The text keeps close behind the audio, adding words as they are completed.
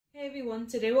Hey everyone,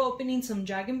 today we're opening some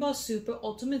Dragon Ball Super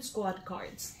Ultimate Squad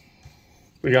cards.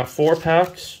 We got 4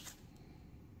 packs.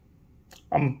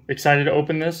 I'm excited to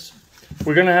open this.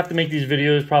 We're going to have to make these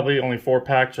videos probably only 4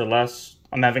 packs or less.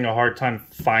 I'm having a hard time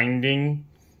finding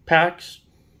packs,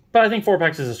 but I think 4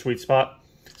 packs is a sweet spot.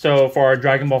 So for our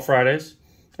Dragon Ball Fridays,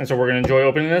 and so we're going to enjoy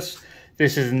opening this.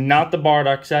 This is not the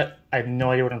Bardock set. I have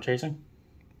no idea what I'm chasing,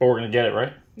 but we're going to get it,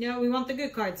 right? Yeah, we want the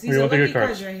good cards. These are lucky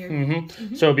cards right here.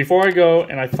 So before I go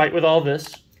and I fight with all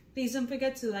this, please don't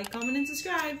forget to like, comment, and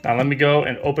subscribe. Now let me go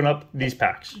and open up these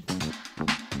packs.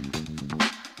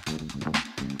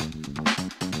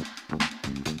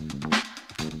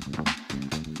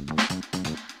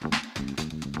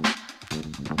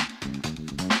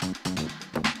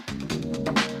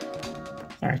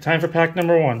 Alright, time for pack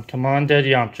number 1. Come on, Dead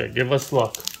Yamcha. Give us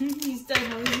luck. He's dead.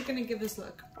 How is he going to give us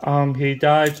luck? He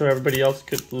died so everybody else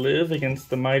could live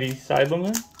against the mighty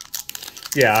Cyberman.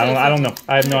 Yeah, I don't know.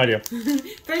 I have no idea.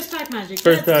 First pack magic.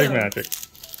 First pack magic.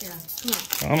 Yeah,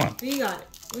 come on. We got it.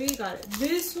 We got it.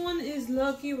 This one is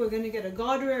lucky. We're going to get a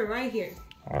God Rare right here.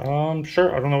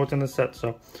 Sure. I don't know what's in the set,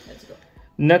 so. Let's go.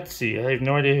 Netsi. I have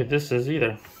no idea who this is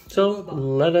either. So,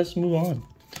 let us move on.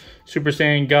 Super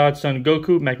Saiyan God Son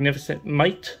Goku, Magnificent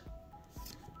Might.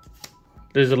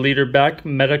 There's a leader back,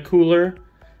 Meta Cooler,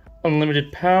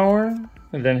 Unlimited Power,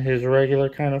 and then his regular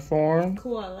kind of form.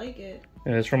 Cool, I like it.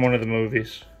 And it's from one of the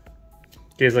movies.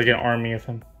 He has like an army of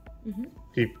him.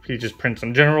 He just prints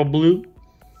them. General Blue,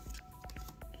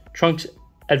 Trunks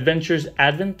Adventures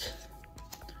Advent,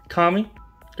 Kami,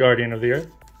 Guardian of the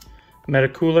Earth, Meta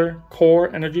Cooler,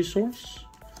 Core Energy Source,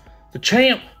 the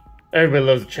Champ. Everybody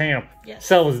loves the Champ. Yes.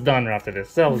 Cell is done after this.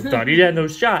 Cell is done. He had no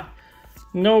shot.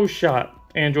 No shot.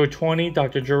 Android 20,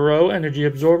 Dr. Gero, Energy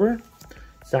Absorber,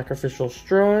 Sacrificial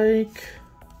Strike.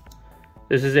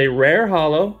 This is a rare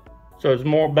holo, so it's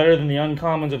more better than the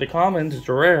uncommons or the commons. It's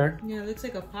a rare. Yeah, it looks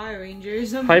like a Power Ranger or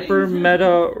something. Hyper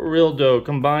Meta Rildo,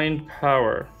 Combined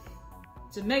Power.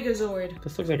 It's a Megazord.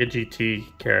 This looks like a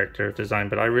GT character design,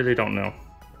 but I really don't know.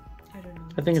 I don't know.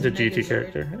 I think it's a GT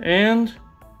character. And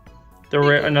the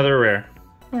rare, another rare.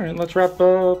 All right, let's wrap up.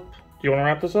 Do you want to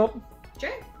wrap this up?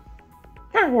 Sure.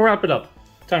 All right, we'll wrap it up.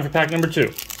 Time for pack number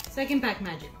 2. Second pack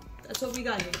magic. That's what we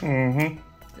got here.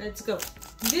 Let's go.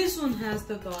 This one has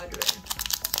the God Rare.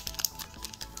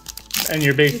 And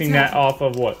you're basing that off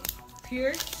of what?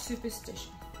 Pure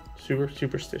superstition.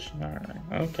 Superstition. All right.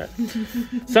 Okay.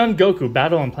 Son Goku,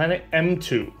 battle on planet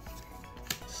M2.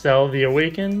 Cell the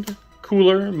Awakened.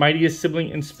 Cooler, mightiest sibling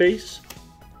in space.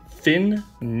 Finn,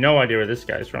 no idea where this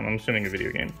guy's from. I'm assuming a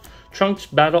video game. Trunks,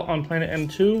 battle on planet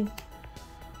M2.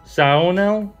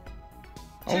 Saonel.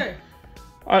 Sure.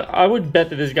 I would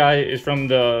bet that this guy is from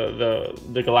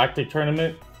the Galactic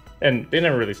Tournament. And they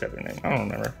never really said their name. I don't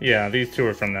remember. Yeah, these two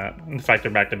are from that. And the fact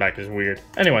they're back to back is weird.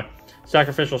 Anyway,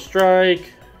 Sacrificial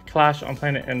Strike. Clash on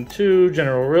planet M2.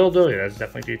 General Rildo. Yeah, that's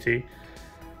definitely GT.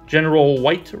 General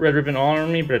White, Red Ribbon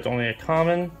Army, but it's only a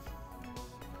common.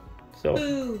 So,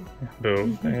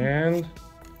 boo. And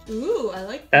ooh, I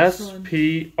like this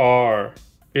SPR.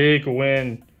 Big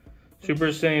win. Super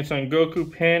Saiyan Son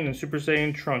Goku, Pan, and Super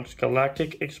Saiyan Trunks,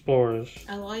 Galactic Explorers.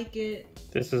 I like it.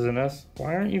 This is an S.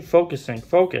 Why aren't you focusing?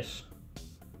 Focus.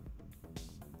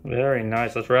 Very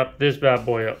nice. Let's wrap this bad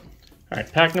boy up. All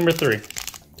right, pack number 3.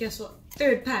 Guess what?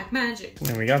 Third pack magic.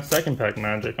 And we got second pack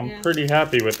magic. I'm pretty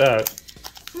happy with that.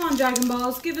 Come on, Dragon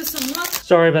Balls. Give us some luck.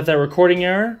 Sorry about that recording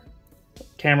error.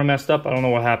 Camera messed up. I don't know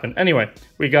what happened. Anyway,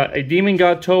 we got a Demon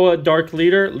God Toa Dark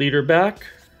Leader back.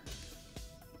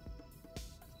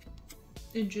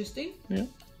 Interesting. Yeah.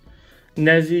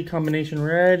 Nezi combination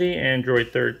ready.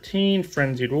 Android 13.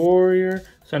 Frenzied Warrior.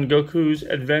 Son Goku's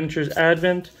Adventures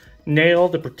Advent. Nail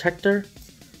the Protector.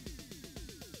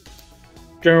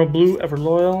 General Blue Ever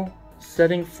Loyal.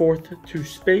 Setting Forth to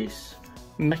Space.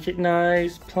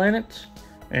 Mechanized Planet.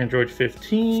 Android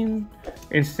 15.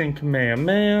 Instant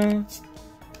Kamehameha.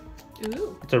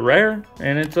 Ooh. It's a rare,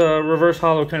 and it's a reverse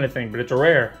holo kind of thing, but it's a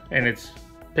rare, and it's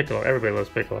Piccolo. Everybody loves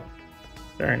Piccolo.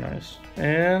 Very nice.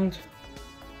 And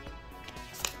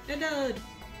I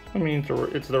mean,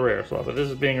 it's the rare slot, but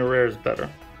this is being a rare is better.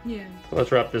 Yeah. So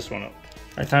let's wrap this one up.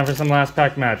 All right, time for some last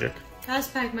pack magic.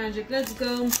 Last pack magic. Let's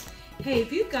go. Hey,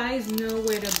 if you guys know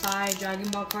where to buy Dragon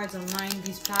Ball cards online,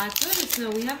 these packs, let us know.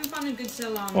 We haven't found a good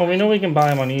sell online. Well, we know we can buy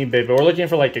them on eBay, but we're looking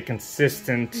for like a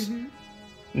consistent,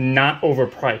 not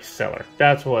overpriced seller.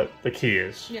 That's what the key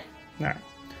is. Yeah. All right.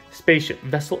 Spaceship,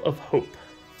 Vessel of Hope.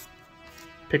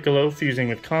 Piccolo fusing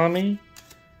with Kami.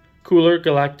 Cooler,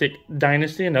 Galactic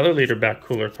Dynasty, another leader back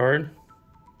cooler card.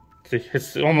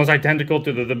 It's almost identical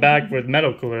to the back with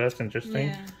Metal Cooler. That's interesting.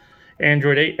 Yeah.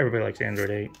 Android 8. Everybody likes Android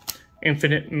 8.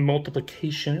 Infinite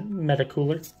Multiplication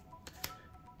Metacooler.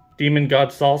 Demon God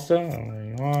Salsa.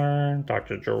 There you are.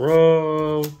 Dr.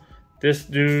 Gero. This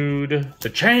dude. The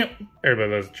Champ.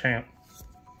 Everybody loves the Champ.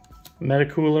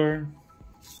 Metacooler.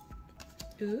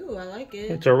 Ooh, I like it.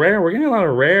 It's a rare. We're getting a lot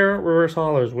of rare reverse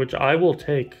hollers, which I will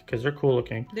take because they're cool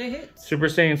looking. They hit. Super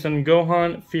Saiyan Son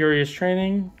Gohan, Furious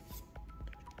Training.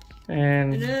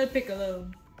 And another Piccolo.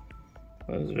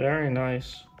 That was very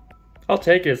nice. I'll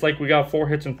take it. It's like we got 4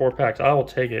 hits and 4 packs. I will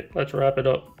take it. Let's wrap it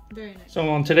up. Very nice. So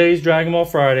on today's Dragon Ball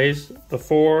Fridays, the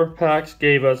 4 packs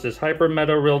gave us this Hyper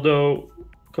Meta Rildo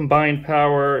Combined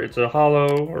Power. It's a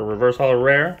hollow or reverse hollow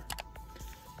rare.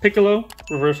 Piccolo,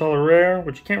 reverse hollow rare,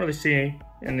 which you can't really see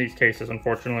in these cases,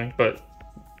 unfortunately, but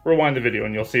rewind the video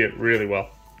and you'll see it really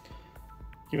well.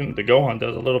 Even the Gohan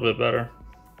does a little bit better.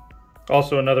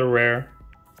 Also another rare,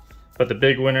 but the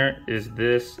big winner is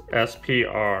this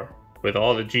SPR with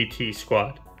all the GT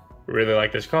squad. Really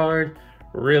like this card,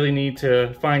 really need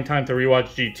to find time to rewatch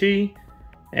GT,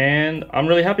 and I'm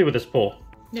really happy with this pull.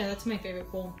 Yeah, that's my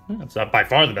favorite pull. It's by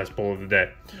far the best pull of the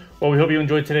day. Well, we hope you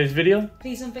enjoyed today's video.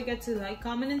 Please don't forget to like,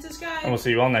 comment, and subscribe. And we'll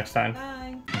see you all next time.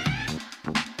 Bye.